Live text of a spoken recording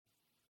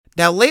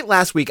Now, late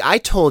last week, I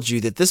told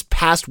you that this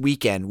past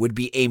weekend would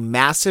be a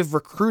massive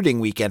recruiting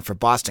weekend for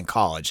Boston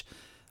College.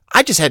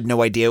 I just had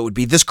no idea it would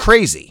be this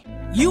crazy.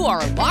 You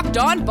are Locked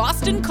On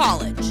Boston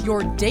College,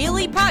 your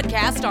daily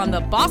podcast on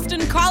the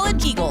Boston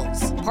College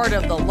Eagles, part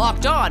of the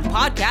Locked On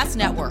Podcast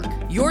Network,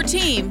 your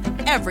team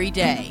every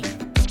day.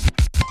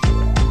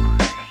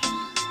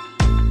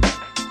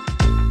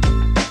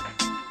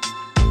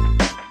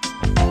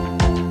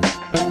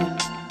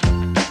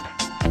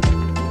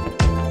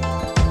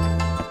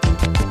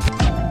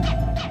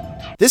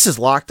 This is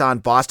Locked On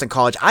Boston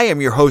College. I am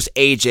your host,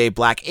 AJ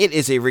Black. It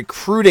is a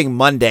recruiting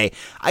Monday.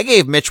 I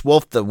gave Mitch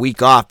Wolf the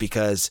week off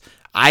because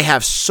I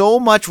have so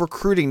much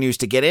recruiting news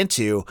to get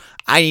into.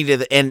 I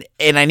needed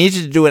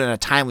to do it in a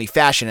timely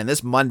fashion, and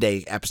this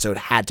Monday episode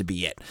had to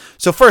be it.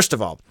 So first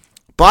of all,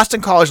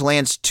 Boston College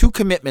lands 2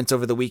 commitments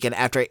over the weekend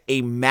after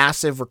a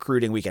massive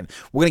recruiting weekend.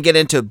 We're going to get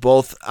into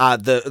both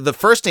the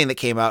first name that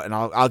came out, and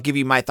I'll give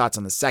you my thoughts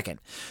on the second.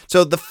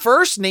 So the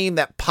first name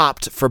that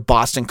popped for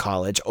Boston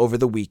College over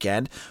the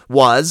weekend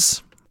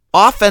was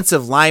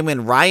offensive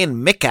lineman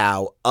Ryan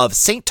Mickow of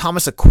St.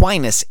 Thomas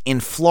Aquinas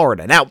in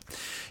Florida. Now,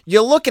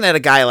 you're looking at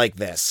a guy like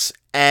this,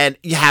 and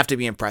you have to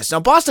be impressed. Now,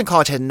 Boston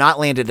College has not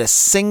landed a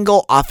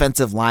single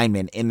offensive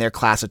lineman in their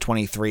class of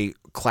 23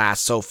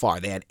 class so far.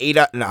 They had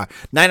 9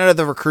 out of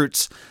the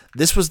recruits.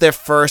 This was their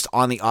first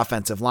on the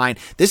offensive line.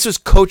 This was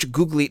Coach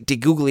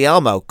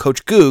DeGuglielmo,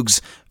 Coach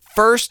Goog's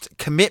first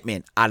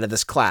commitment out of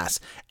this class.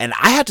 And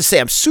I have to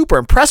say, I'm super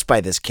impressed by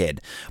this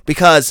kid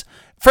because,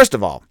 first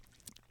of all,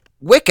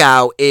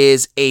 Mickow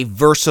is a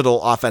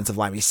versatile offensive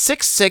lineman. He's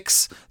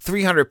 6'6",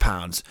 300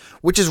 pounds,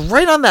 which is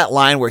right on that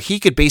line where he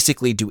could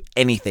basically do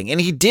anything.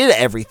 And he did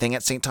everything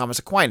at St. Thomas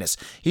Aquinas.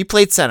 He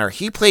played center,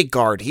 he played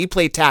guard, he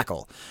played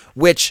tackle,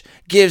 which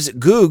gives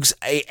Googs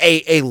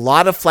a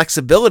lot of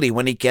flexibility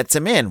when he gets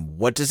him in.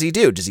 What does he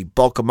do? Does he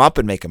bulk him up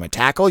and make him a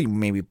tackle? You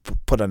maybe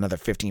put another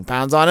 15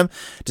 pounds on him.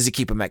 Does he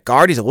keep him at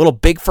guard? He's a little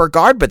big for a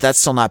guard, but that's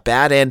still not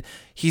bad. And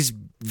he's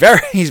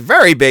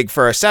very big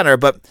for a center,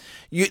 but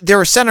there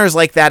are centers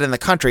like that in the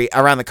country,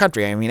 around the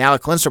country. I mean,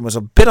 Alec Lindstrom was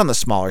a bit on the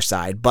smaller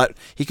side, but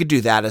he could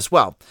do that as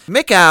well.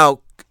 Mickow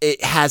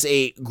has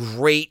a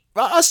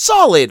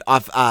solid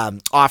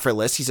offer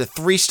list. He's a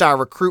 3-star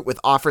recruit with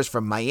offers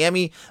from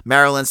Miami,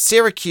 Maryland,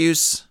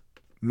 Syracuse,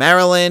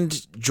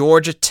 Maryland,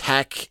 Georgia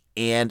Tech,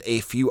 and a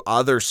few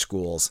other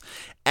schools.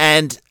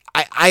 And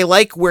I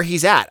like where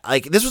he's at.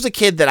 Like, this was a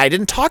kid that I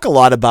didn't talk a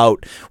lot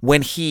about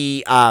when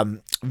he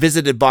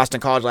visited Boston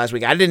College last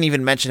week. I didn't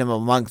even mention him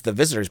amongst the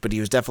visitors, but he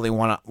was definitely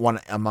one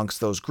amongst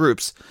those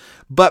groups.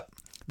 But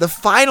the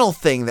final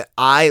thing that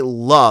I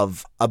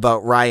love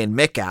about Ryan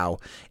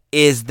Mickow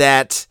is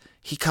that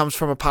he comes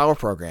from a power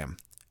program.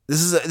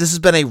 This has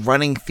been a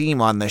running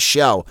theme on this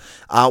show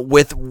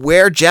with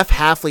where Jeff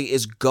Hafley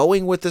is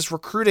going with this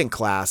recruiting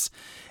class.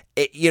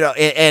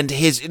 And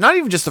his, not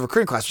even just the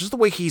recruiting class, just the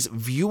way he's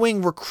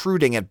viewing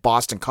recruiting at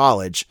Boston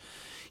College.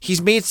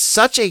 He's made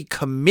such a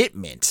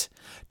commitment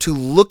to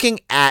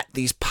looking at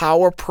these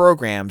power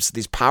programs,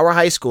 these power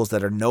high schools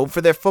that are known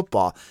for their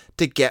football,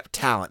 to get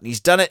talent. And he's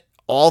done it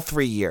all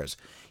 3 years.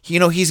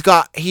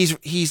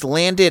 He's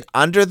landed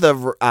under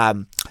the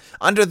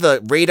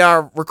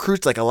radar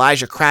recruits like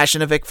Elijah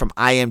Krashinovic from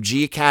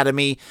IMG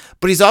Academy,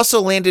 but he's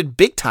also landed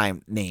big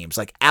time names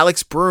like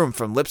Alex Broom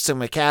from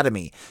Lipscomb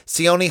Academy,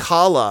 Sione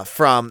Hala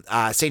from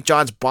St.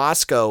 John's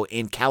Bosco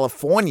in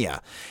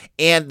California,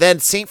 and then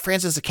St.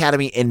 Francis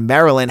Academy in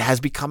Maryland has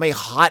become a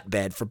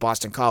hotbed for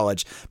Boston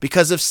College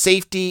because of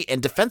safety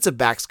and defensive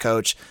backs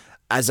coach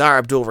Azar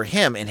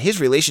Abdul-Rahim and his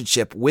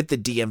relationship with the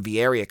DMV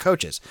area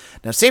coaches.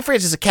 Now, St.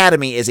 Francis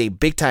Academy is a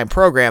big-time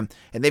program,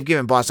 and they've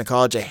given Boston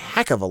College a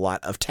heck of a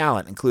lot of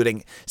talent,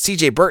 including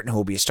C.J. Burton, who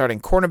will be a starting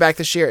cornerback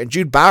this year, and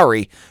Jude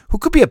Bowery, who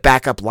could be a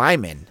backup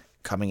lineman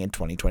coming in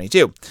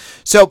 2022.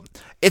 So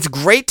it's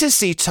great to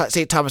see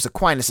St. Thomas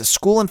Aquinas, a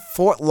school in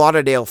Fort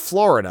Lauderdale,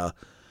 Florida,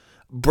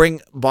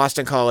 bring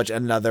Boston College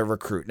another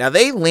recruit. Now,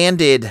 they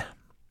landed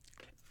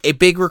a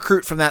big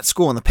recruit from that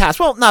school in the past.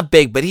 Well, not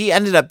big, but he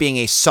ended up being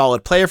a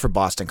solid player for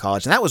Boston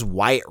College, and that was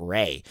Wyatt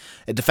Ray,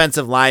 a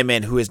defensive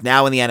lineman who is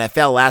now in the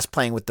NFL, last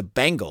playing with the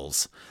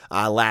Bengals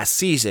last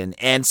season.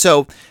 And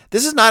so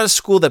this is not a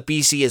school that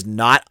BC is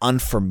not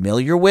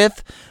unfamiliar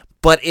with,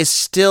 but is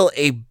still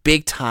a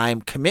big-time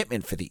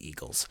commitment for the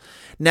Eagles.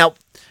 Now,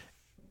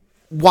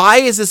 why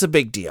is this a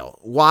big deal?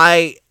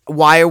 Why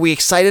are we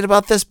excited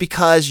about this?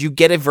 Because you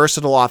get a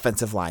versatile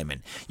offensive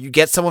lineman. You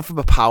get someone from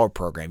a power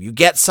program. You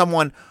get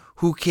someone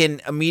who can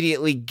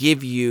immediately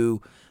give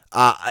you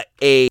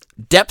a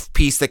depth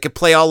piece that could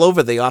play all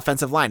over the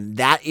offensive line.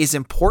 That is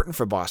important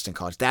for Boston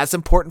College. That's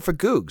important for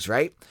Googs,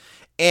 right?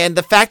 And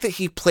the fact that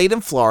he played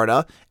in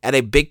Florida at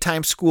a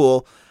big-time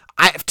school,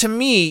 to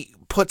me,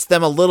 puts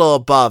them a little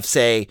above,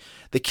 say,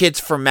 the kids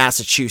from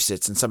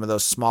Massachusetts and some of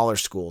those smaller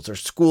schools, or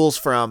schools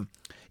from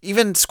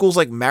even schools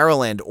like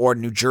Maryland or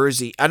New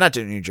Jersey, not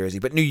New Jersey,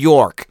 but New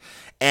York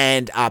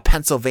and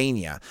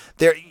Pennsylvania.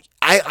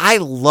 I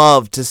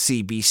love to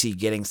see BC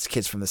getting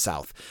kids from the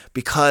South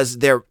because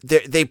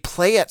they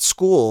play at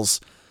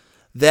schools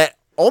that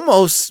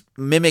almost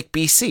mimic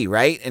BC,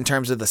 right? In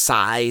terms of the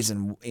size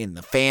and in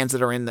the fans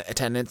that are in the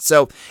attendance.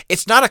 So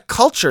it's not a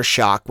culture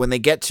shock when they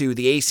get to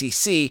the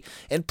ACC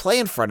and play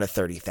in front of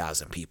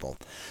 30,000 people.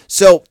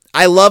 So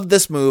I love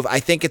this move. I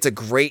think it's a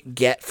great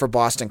get for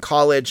Boston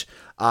College.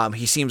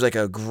 He seems like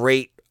a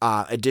great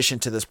addition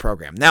to this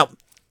program. Now,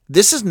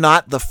 this is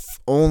not the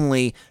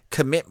only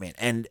commitment.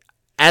 And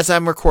as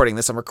I'm recording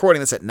this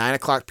at 9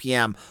 o'clock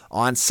p.m.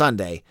 on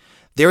Sunday.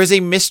 There is a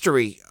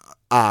mystery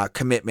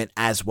commitment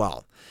as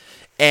well.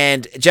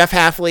 And Jeff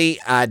Hafley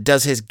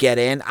does his get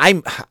in.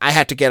 I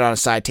have to get on a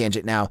side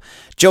tangent now.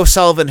 Joe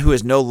Sullivan, who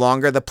is no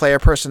longer the player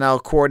personnel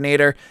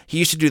coordinator, he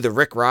used to do the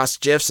Rick Ross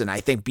GIFs, and I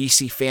think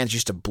BC fans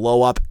used to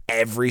blow up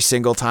every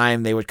single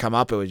time they would come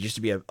up. It used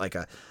to be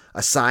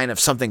a sign of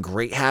something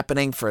great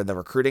happening for the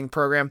recruiting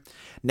program.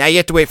 Now you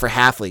have to wait for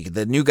Hafley.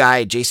 The new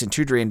guy, Jason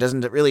Tudrian,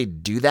 doesn't really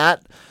do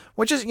that,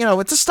 which is,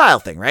 it's a style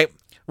thing, right?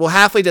 Well,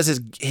 Hafley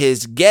does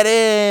his get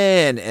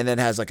in and then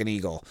has like an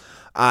eagle.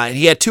 And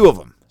he had 2 of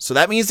them. So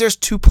that means there's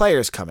 2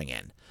 players coming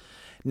in.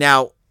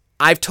 Now,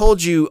 I've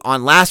told you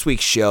on last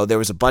week's show, there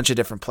was a bunch of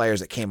different players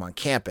that came on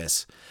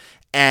campus.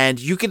 And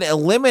you can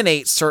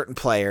eliminate certain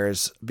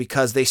players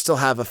because they still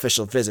have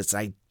official visits.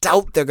 And I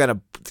doubt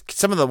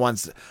some of the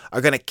ones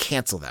are going to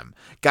cancel them.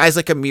 Guys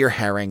like Amir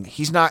Herring,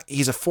 he's a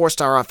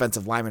 4-star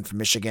offensive lineman from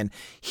Michigan.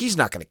 He's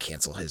not going to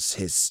cancel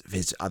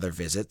his other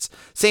visits.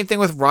 Same thing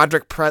with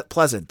Roderick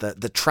Pleasant,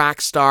 the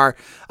track star,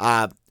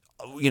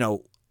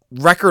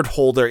 record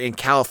holder in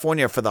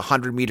California for the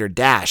 100-meter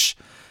dash.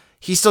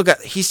 He still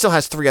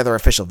has 3 other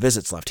official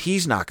visits left.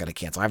 He's not going to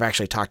cancel. I've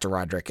actually talked to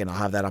Roderick, and I'll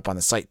have that up on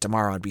the site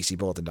tomorrow on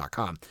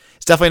bcbulletin.com.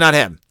 It's definitely not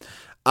him.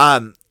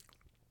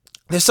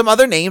 There's some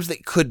other names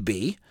that could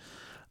be,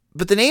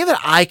 but the name that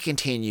I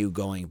continue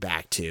going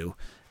back to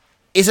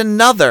is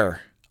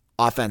another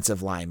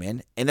offensive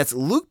lineman, and that's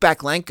Luke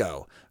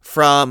Baklenko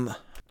from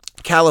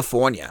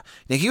California.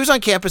 Now, he was on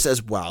campus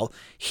as well.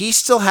 He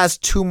still has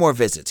 2 more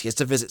visits. He has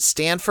to visit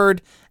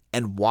Stanford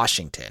and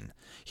Washington.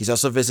 He's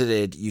also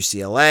visited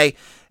UCLA.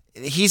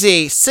 He's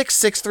a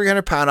 6'6",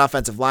 300-pound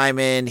offensive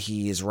lineman.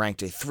 He is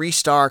ranked a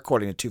 3-star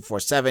according to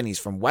 247. He's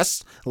from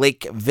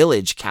Westlake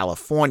Village,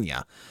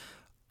 California.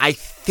 I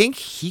think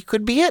he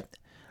could be it.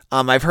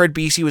 I've heard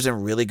BC was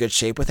in really good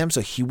shape with him,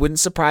 so he wouldn't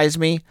surprise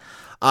me.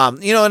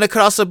 And it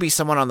could also be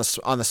someone on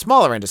the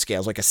smaller end of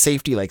scales, like a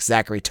safety like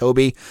Zachary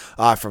Toby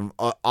from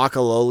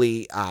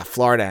Okaloli,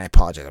 Florida. And I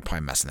apologize, I'm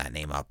probably messing that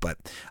name up, but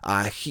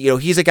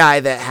he's a guy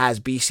that has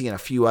BC and a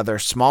few other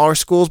smaller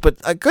schools, but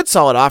a good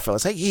solid offer.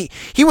 Let's say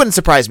he wouldn't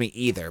surprise me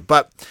either.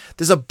 But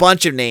there's a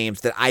bunch of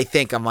names that I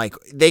think I'm like,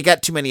 they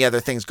got too many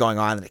other things going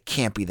on, and it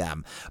can't be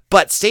them.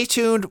 But stay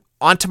tuned.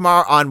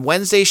 On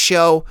Wednesday's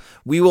show,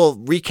 we will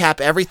recap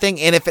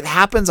everything. And if it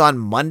happens on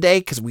Monday,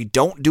 because we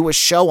don't do a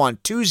show on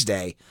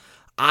Tuesday,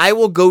 I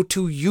will go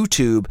to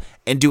YouTube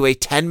and do a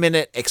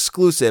 10-minute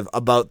exclusive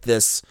about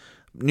this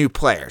new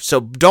player.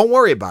 So don't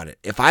worry about it.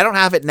 If I don't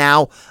have it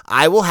now,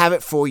 I will have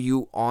it for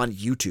you on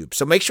YouTube.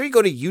 So make sure you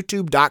go to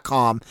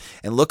youtube.com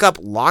and look up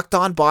Locked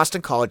On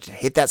Boston College and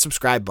hit that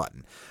subscribe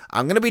button.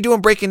 I'm going to be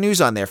doing breaking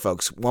news on there,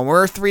 folks. When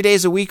we're 3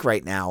 days a week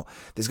right now,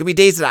 there's going to be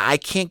days that I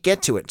can't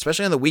get to it,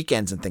 especially on the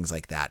weekends and things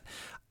like that.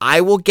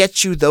 I will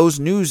get you those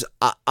news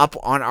up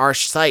on our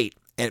site,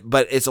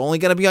 but it's only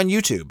going to be on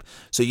YouTube.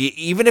 So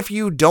even if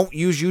you don't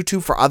use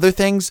YouTube for other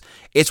things,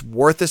 it's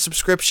worth a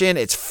subscription.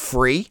 It's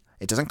free.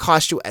 It doesn't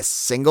cost you a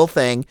single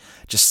thing.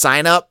 Just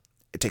sign up.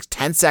 It takes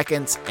 10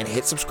 seconds and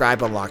hit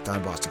subscribe on Locked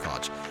On Boston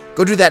College.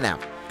 Go do that now.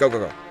 Go.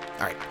 All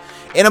right.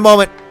 In a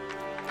moment,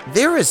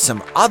 there is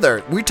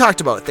we talked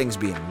about things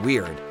being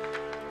weird.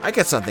 I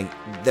got something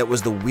that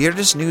was the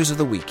weirdest news of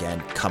the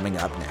weekend coming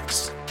up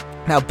next.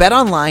 Now,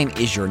 BetOnline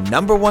is your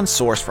 #1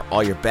 source for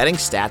all your betting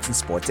stats and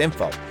sports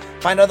info.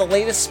 Find all the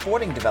latest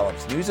sporting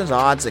developments, news and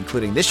odds,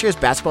 including this year's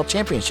basketball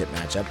championship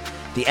matchup,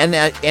 the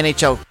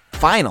NHL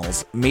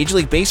Finals, Major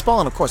League Baseball,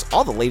 and of course,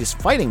 all the latest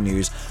fighting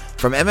news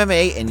from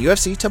MMA and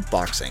UFC to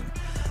boxing.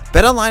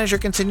 BetOnline is your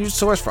continued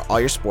source for all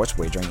your sports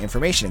wagering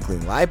information,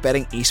 including live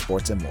betting,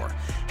 esports, and more.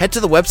 Head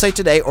to the website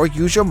today or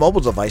use your mobile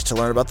device to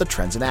learn about the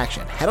trends in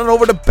action. Head on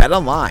over to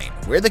BetOnline,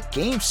 where the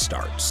game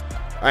starts.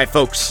 All right,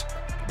 folks.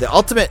 The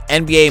Ultimate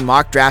NBA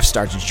Mock Draft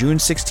starts June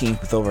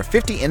 16th with over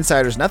 50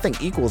 insiders. Nothing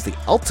equals the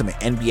Ultimate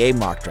NBA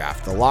Mock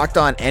Draft. The Locked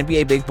On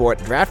NBA Big Board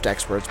draft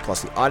experts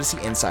plus the Odyssey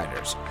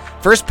insiders.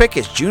 First pick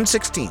is June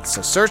 16th,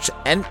 so search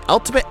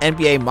Ultimate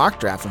NBA Mock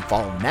Draft and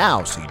follow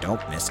now so you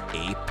don't miss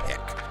a pick.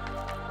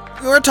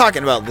 We were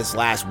talking about this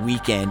last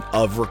weekend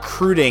of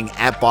recruiting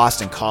at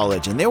Boston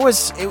College, and there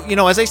was,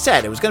 as I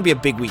said, it was going to be a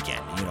big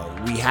weekend.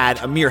 We had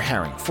Amir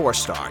Herring,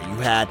 4-star. You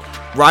had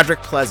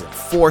Roderick Pleasant,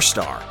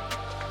 4-star.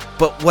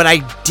 But what I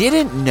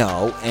didn't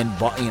know, and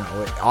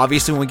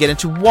obviously when we get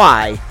into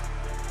why,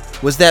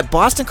 was that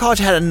Boston College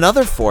had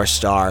another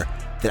 4-star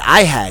that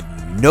I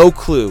had no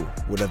clue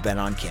would have been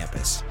on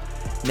campus.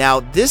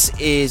 Now, this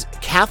is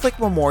Catholic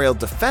Memorial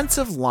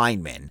defensive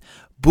lineman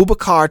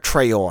Boubacar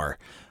Traore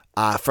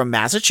from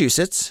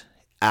Massachusetts,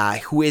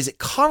 who is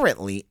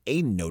currently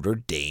a Notre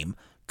Dame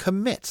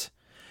commit.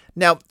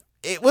 Now,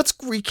 let's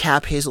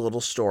recap his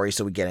little story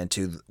so we get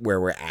into where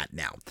we're at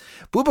now.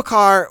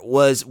 Boubacar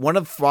was one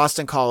of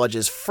Boston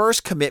College's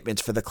first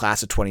commitments for the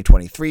class of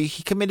 2023.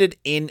 He committed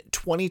in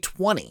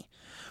 2020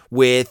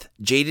 with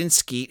Jaden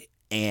Skeet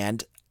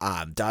and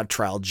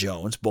Dontrell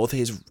Jones, both of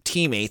his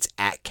teammates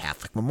at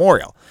Catholic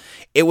Memorial.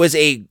 It was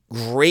a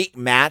great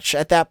match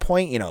at that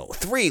point.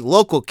 3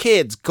 local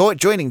kids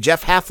joining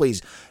Jeff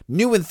Hafley's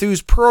new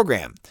enthused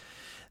program.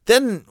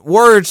 Then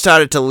word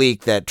started to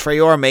leak that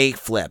Traore may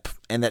flip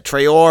and that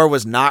Traore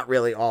was not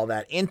really all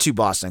that into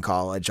Boston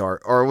College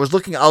or was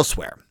looking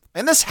elsewhere.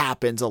 And this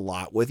happens a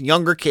lot with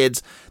younger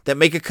kids that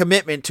make a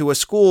commitment to a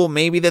school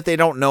maybe that they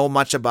don't know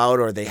much about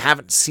or they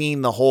haven't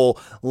seen the whole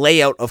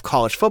layout of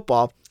college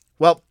football.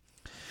 Well,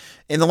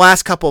 in the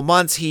last couple of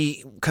months,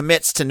 he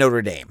commits to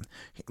Notre Dame.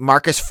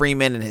 Marcus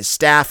Freeman and his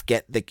staff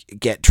get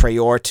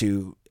Traore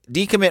to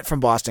decommit from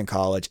Boston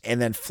College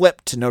and then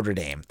flip to Notre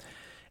Dame.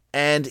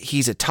 And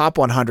he's a top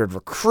 100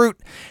 recruit,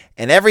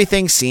 and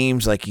everything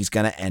seems like he's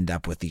going to end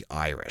up with the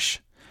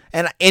Irish.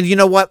 And you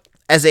know what?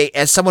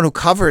 As someone who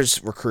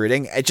covers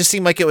recruiting, it just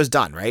seemed like it was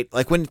done, right?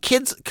 Like when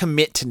kids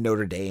commit to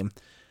Notre Dame,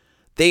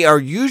 they are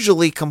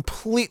usually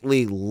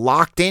completely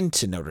locked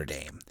into Notre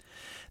Dame.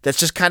 That's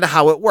just kind of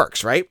how it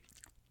works, right?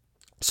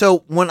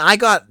 So when I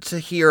got to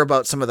hear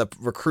about some of the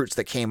recruits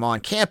that came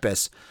on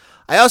campus,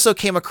 I also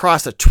came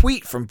across a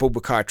tweet from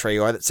Boubacar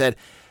Traore that said,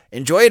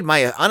 "Enjoyed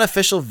my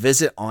unofficial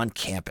visit on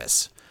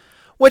campus,"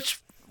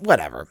 which,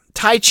 whatever.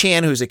 Ty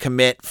Chan, who's a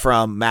commit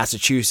from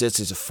Massachusetts,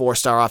 is a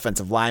 4-star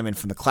offensive lineman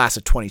from the class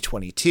of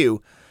 2022.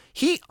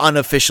 He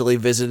unofficially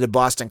visited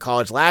Boston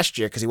College last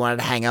year because he wanted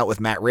to hang out with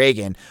Matt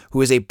Reagan,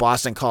 who is a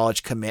Boston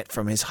College commit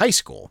from his high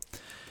school.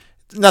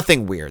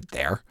 Nothing weird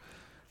there.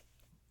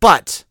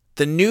 But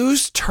the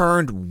news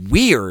turned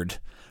weird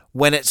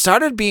when it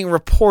started being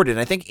reported.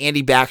 I think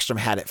Andy Backstrom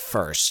had it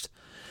first,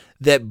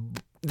 that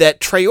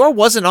Traore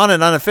wasn't on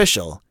an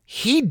unofficial.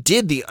 He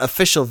did the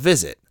official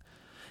visit.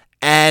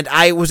 And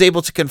I was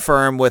able to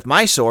confirm with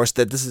my source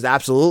that this is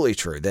absolutely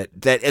true, that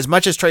as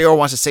much as Traore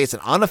wants to say it's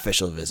an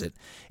unofficial visit,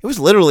 it was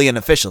literally an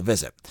official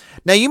visit.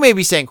 Now, you may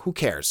be saying, who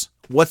cares?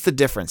 What's the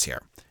difference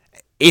here?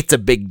 It's a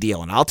big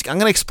deal, and I'm going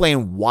to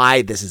explain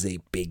why this is a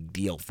big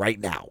deal right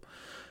now.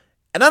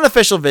 An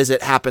unofficial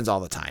visit happens all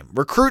the time.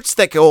 Recruits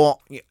that go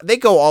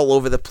all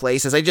over the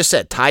place. As I just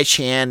said, Ty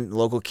Chan,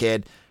 local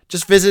kid,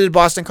 just visited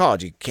Boston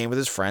College. He came with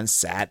his friends,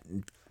 sat,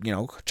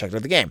 checked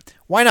out the game.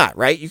 Why not,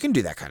 right? You can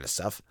do that kind of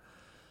stuff.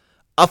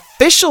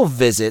 Official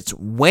visits,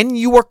 when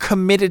you are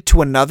committed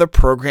to another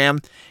program,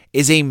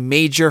 is a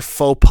major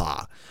faux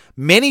pas.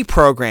 Many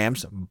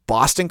programs,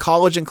 Boston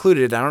College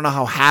included, I don't know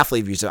how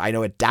Hafley views it, I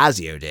know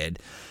Adazio did,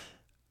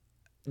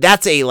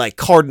 that's a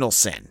cardinal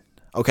sin.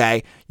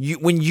 Okay,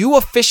 when you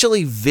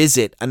officially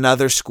visit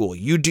another school,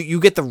 you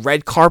get the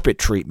red carpet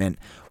treatment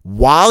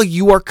while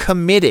you are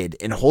committed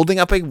and holding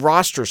up a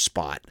roster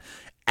spot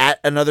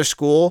at another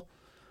school.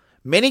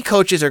 Many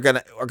coaches are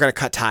gonna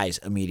cut ties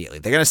immediately.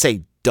 They're gonna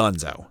say,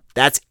 "Dunzo,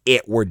 that's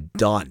it. We're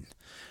done."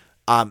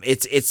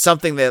 It's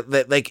something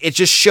that it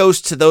just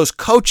shows to those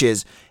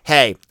coaches,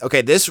 hey,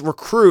 okay, this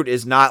recruit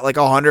is not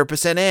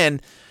 100%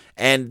 in,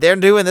 and they're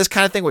doing this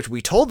kind of thing which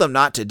we told them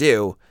not to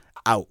do.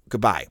 Out,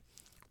 goodbye.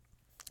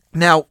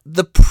 Now,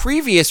 the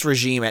previous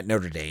regime at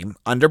Notre Dame,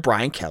 under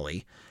Brian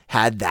Kelly,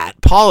 had that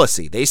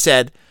policy. They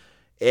said,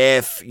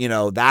 if,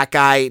 that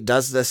guy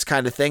does this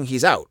kind of thing,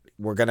 he's out.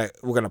 We're gonna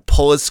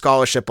pull his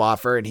scholarship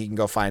offer and he can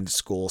go find a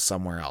school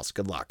somewhere else.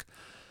 Good luck.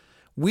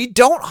 We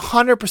don't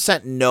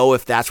 100% know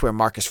if that's where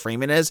Marcus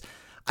Freeman is.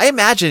 I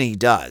imagine he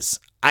does.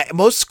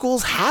 Most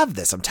schools have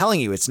this. I'm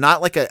telling you, it's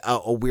not like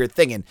a weird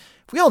thing. And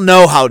we all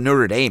know how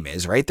Notre Dame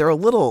is, right? They're a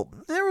little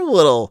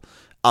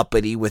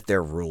uppity with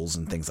their rules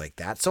and things like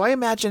that. So I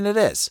imagine it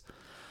is.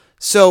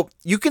 So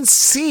you can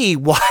see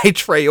why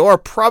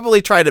Traore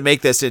probably tried to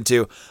make this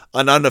into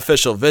an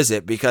unofficial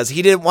visit because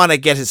he didn't want to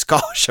get his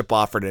scholarship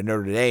offer to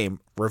Notre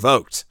Dame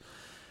revoked.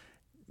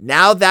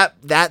 Now that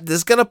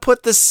is going to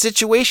put the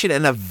situation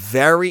in a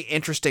very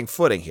interesting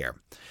footing here.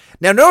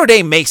 Now, Notre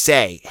Dame may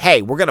say,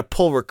 hey, we're going to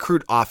pull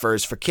recruit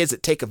offers for kids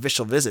that take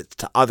official visits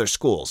to other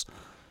schools.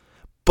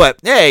 But,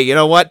 hey, you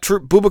know what?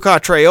 Boubacar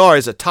Traore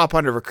is a top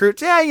 100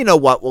 recruit. Yeah, you know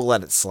what? We'll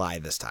let it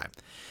slide this time.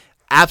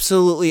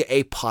 Absolutely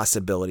a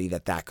possibility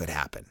that could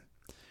happen.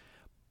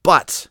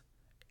 But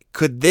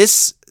could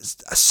this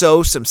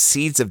sow some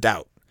seeds of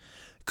doubt?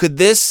 Could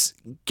this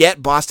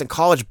get Boston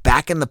College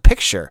back in the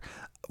picture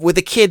with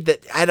a kid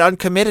that had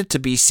uncommitted to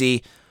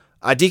BC,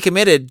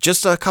 decommitted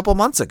just a couple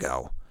months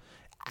ago?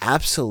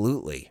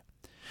 Absolutely.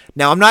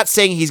 Now, I'm not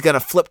saying he's going to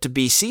flip to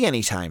BC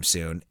anytime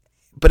soon,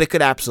 but it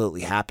could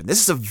absolutely happen.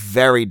 This is a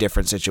very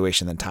different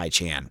situation than Ty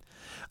Chan.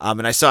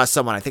 And I saw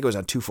someone, I think it was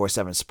on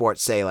 247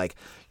 Sports, say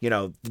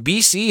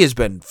BC has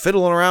been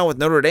fiddling around with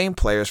Notre Dame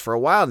players for a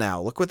while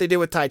now. Look what they did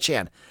with Ty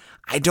Chan.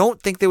 I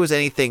don't think there was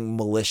anything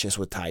malicious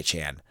with Ty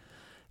Chan.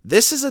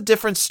 This is a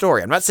different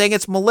story. I'm not saying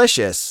it's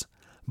malicious,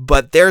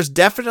 but there's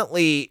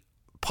definitely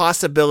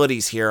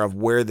possibilities here of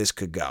where this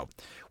could go.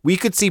 We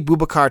could see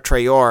Boubacar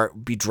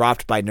Traore be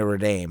dropped by Notre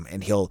Dame,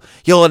 and he'll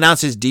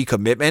announce his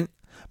decommitment,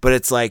 but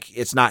it's like,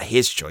 it's not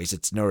his choice.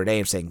 It's Notre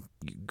Dame saying,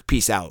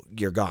 peace out,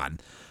 you're gone.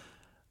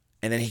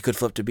 And then he could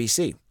flip to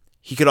BC.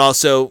 He could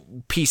also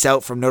peace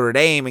out from Notre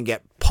Dame and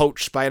get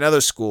poached by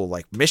another school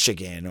like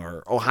Michigan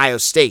or Ohio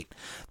State.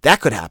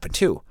 That could happen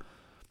too.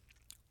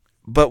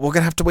 But we're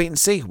going to have to wait and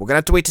see. We're going to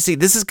have to wait to see.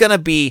 This is going to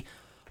be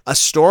a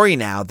story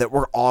now that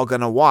we're all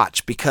going to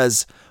watch,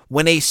 because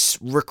when a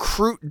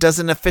recruit does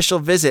an official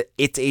visit,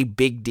 it's a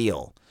big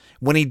deal.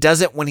 When he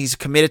does it, when he's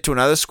committed to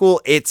another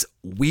school, it's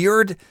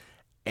weird,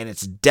 and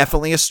it's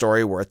definitely a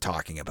story worth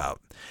talking about.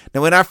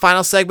 Now, in our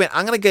final segment,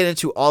 I'm going to get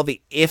into all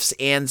the ifs,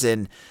 ands,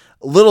 and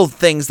little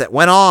things that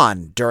went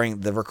on during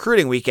the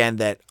recruiting weekend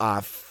that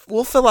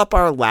will fill up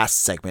our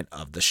last segment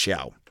of the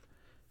show.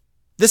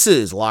 This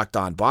is Locked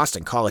On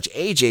Boston College.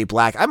 AJ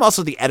Black. I'm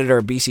also the editor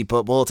of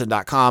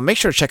BCBulletin.com. Make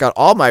sure to check out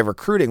all my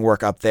recruiting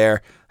work up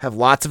there. I have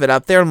lots of it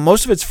up there.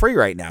 Most of it's free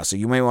right now, so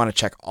you may want to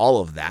check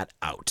all of that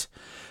out.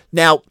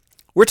 Now,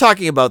 we're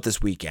talking about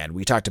this weekend.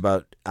 We talked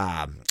about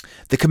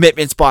the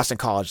commitments Boston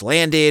College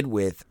landed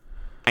with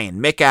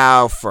Ryan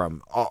Mickow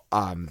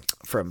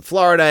from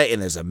Florida,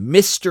 and there's a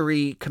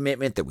mystery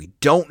commitment that we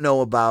don't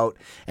know about.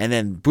 And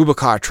then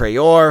Boubacar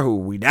Traore, who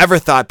we never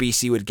thought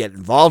BC would get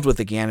involved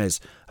with again, is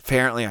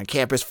apparently on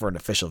campus for an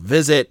official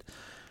visit.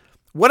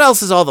 What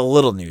else is all the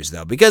little news,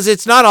 though? Because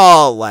it's not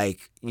all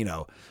like,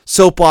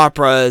 soap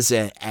operas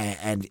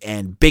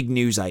and big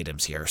news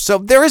items here. So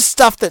there is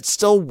stuff that's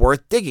still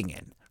worth digging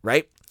in,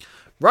 right?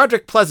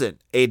 Roderick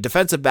Pleasant, a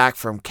defensive back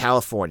from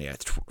California,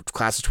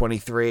 class of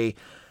 23,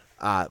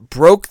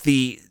 broke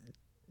the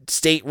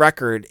state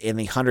record in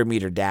the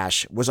 100-meter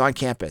dash, was on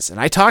campus. And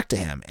I talked to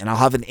him, and I'll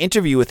have an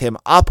interview with him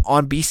up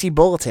on BC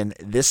Bulletin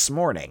this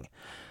morning.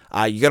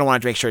 You're going to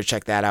want to make sure to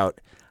check that out.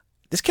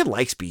 This kid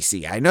likes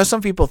BC. I know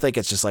some people think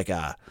it's just like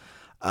a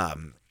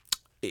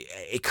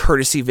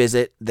courtesy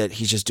visit that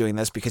he's just doing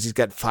this because he's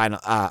got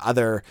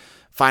other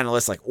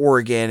finalists like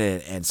Oregon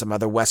and some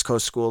other West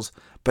Coast schools.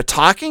 But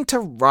talking to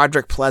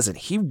Roderick Pleasant,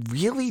 he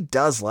really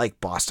does like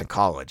Boston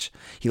College.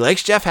 He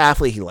likes Jeff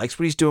Hafley. He likes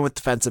what he's doing with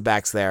defensive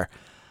backs there.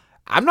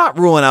 I'm not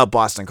ruling out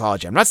Boston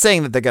College. I'm not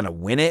saying that they're going to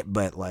win it,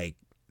 but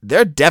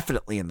they're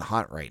definitely in the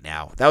hunt right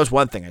now. That was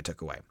one thing I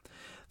took away.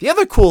 The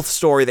other cool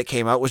story that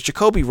came out was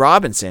Jacoby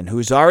Robinson,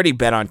 who's already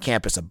been on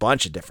campus a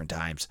bunch of different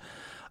times.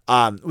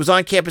 Was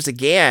on campus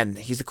again.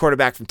 He's the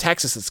quarterback from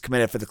Texas that's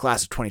committed for the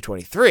class of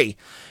 2023.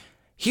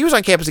 He was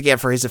on campus again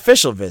for his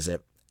official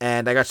visit,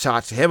 and I got to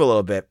talk to him a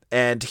little bit,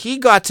 and he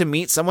got to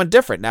meet someone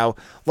different. Now,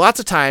 lots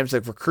of times,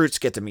 recruits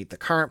get to meet the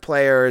current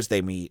players.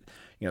 They meet,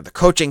 the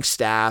coaching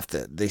staff.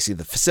 They see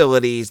the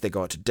facilities. They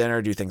go out to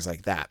dinner, do things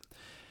like that.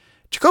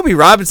 Jacoby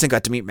Robinson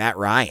got to meet Matt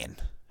Ryan.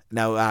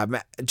 Now,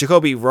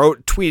 Jacoby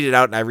tweeted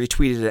out, and I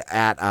retweeted it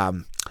at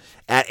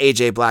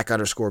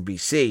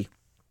AJBlack_BC.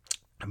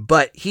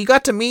 But he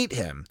got to meet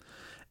him.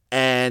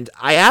 And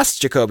I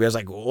asked Jacoby, I was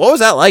like, what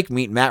was that like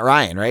meeting Matt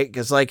Ryan, right?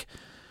 Because,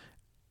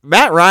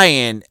 Matt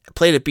Ryan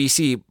played at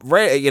BC,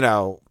 right?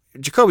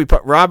 Jacoby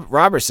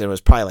Robertson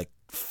was probably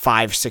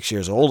 5-6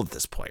 years old at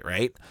this point,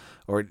 right?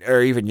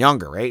 Or even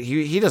younger, right?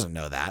 He doesn't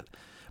know that.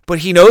 But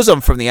he knows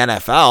him from the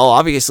NFL.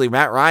 Obviously,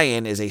 Matt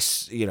Ryan is a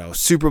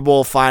Super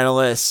Bowl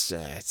finalist.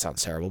 It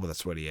sounds terrible, but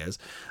that's what he is.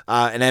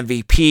 An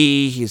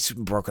MVP. He's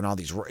broken all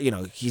these.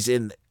 He's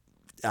in.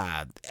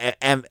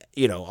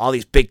 All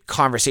these big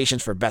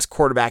conversations for best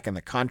quarterback in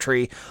the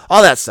country.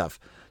 All that stuff.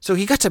 So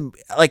he got to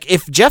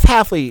if Jeff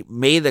Hafley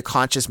made the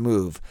conscious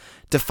move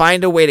to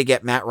find a way to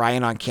get Matt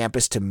Ryan on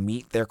campus to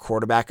meet their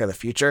quarterback of the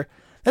future.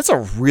 That's a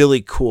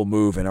really cool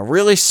move and a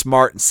really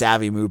smart and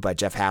savvy move by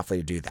Jeff Hafley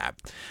to do that.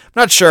 I'm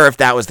not sure if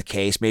that was the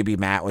case. Maybe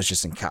Matt was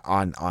just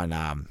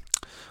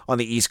on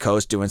the East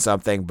Coast doing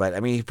something, but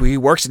I mean, he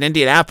works in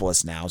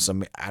Indianapolis now,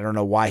 so I don't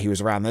know why he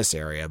was around this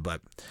area,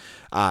 but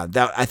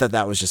I thought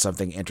that was just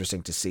something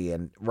interesting to see.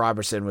 And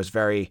Robinson was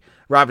very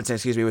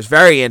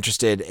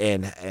interested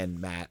in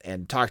Matt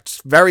and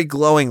talked very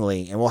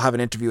glowingly, and we'll have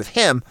an interview with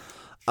him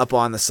up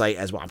on the site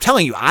as well. I'm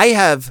telling you, I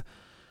have.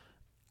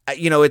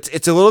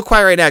 It's a little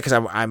quiet right now because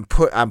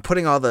I'm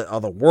putting all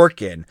the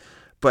work in,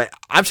 but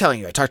I'm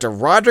telling you, I talked to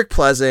Roderick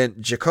Pleasant,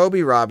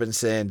 Jacoby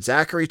Robinson,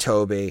 Zachary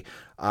Toby,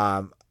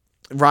 Ryan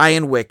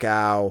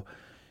Mickow.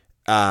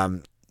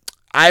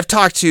 I've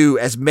talked to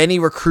as many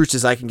recruits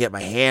as I can get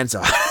my hands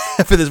on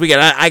for this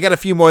weekend. I got a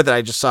few more that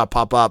I just saw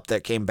pop up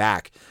that came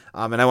back,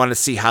 and I wanted to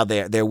see how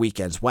their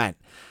weekends went.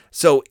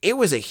 So it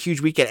was a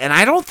huge weekend, and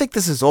I don't think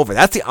this is over.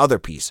 That's the other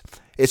piece.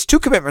 It's 2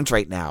 commitments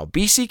right now.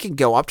 BC can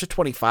go up to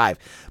 25,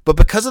 but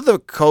because of the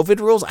COVID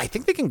rules, I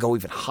think they can go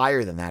even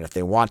higher than that if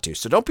they want to.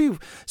 So don't be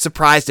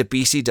surprised if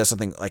BC does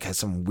something has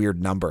some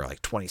weird number,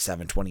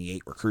 27,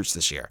 28 recruits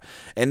this year.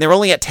 And they're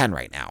only at 10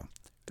 right now.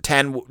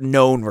 10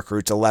 known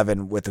recruits,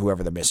 11 with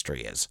whoever the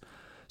mystery is.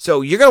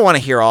 So you're going to want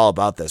to hear all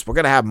about this. We're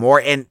going to have more.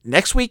 And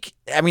next week,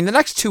 the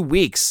next 2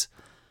 weeks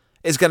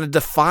is going to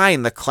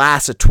define the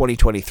class of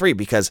 2023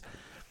 because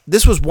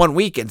this was 1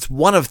 week. It's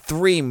one of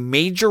 3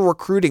 major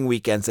recruiting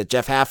weekends that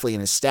Jeff Hafley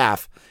and his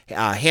staff,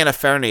 Hannah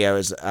Fernier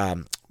is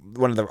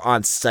one of the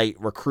on-site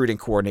recruiting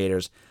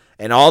coordinators,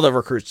 And all the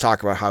recruits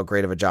talk about how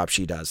great of a job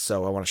she does.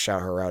 So I want to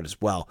shout her out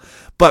as well.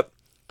 But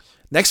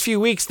next few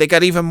weeks, they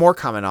got even more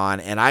coming on,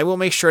 and I will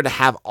make sure to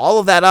have all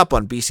of that up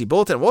on BC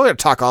Bulletin. We're going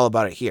to talk all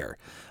about it here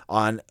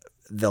on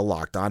the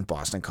Locked On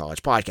Boston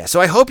College podcast.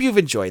 So I hope you've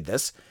enjoyed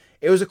this.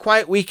 It was a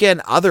quiet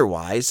weekend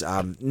otherwise.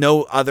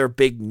 No other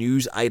big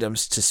news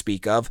items to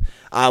speak of.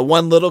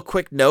 One little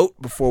quick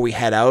note before we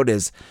head out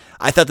is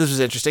I thought this was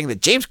interesting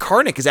that James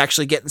Karnik is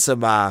actually getting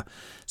some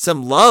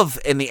love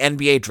in the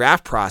NBA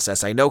draft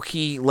process. I know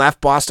he left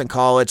Boston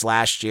College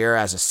last year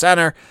as a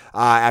center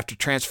after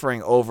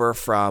transferring over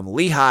from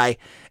Lehigh,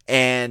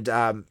 and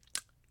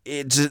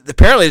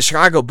apparently the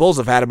Chicago Bulls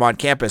have had him on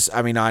campus,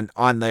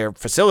 on their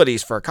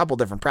facilities for a couple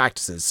different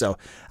practices. So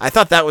I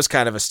thought that was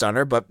kind of a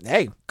stunner, but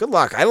hey, good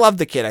luck. I love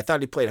the kid. I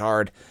thought he played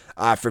hard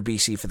for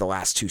BC for the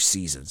last 2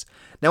 seasons.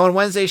 Now on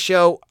Wednesday's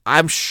show,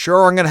 I'm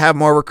sure I'm going to have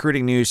more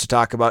recruiting news to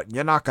talk about.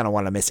 You're not going to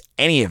want to miss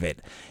any of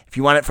it. If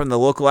you want it from the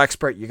local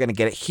expert, you're going to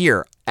get it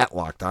here at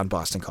Locked On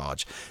Boston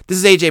College. This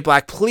is AJ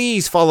Black.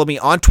 Please follow me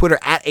on Twitter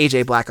at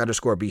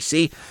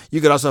AJBlack_BC. You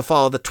can also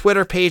follow the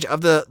Twitter page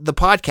of the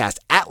podcast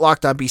at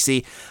Locked On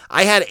BC.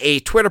 I had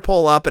a Twitter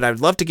poll up, and I'd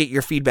love to get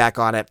your feedback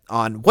on it,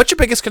 on what's your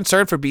biggest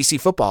concern for BC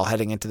football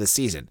heading into the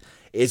season.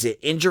 Is it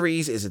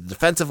injuries? Is it the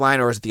defensive line?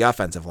 Or is it the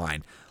offensive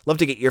line? Love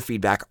to get your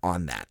feedback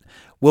on that.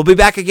 We'll be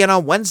back again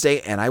on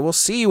Wednesday, and I will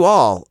see you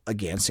all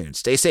again soon.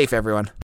 Stay safe, everyone.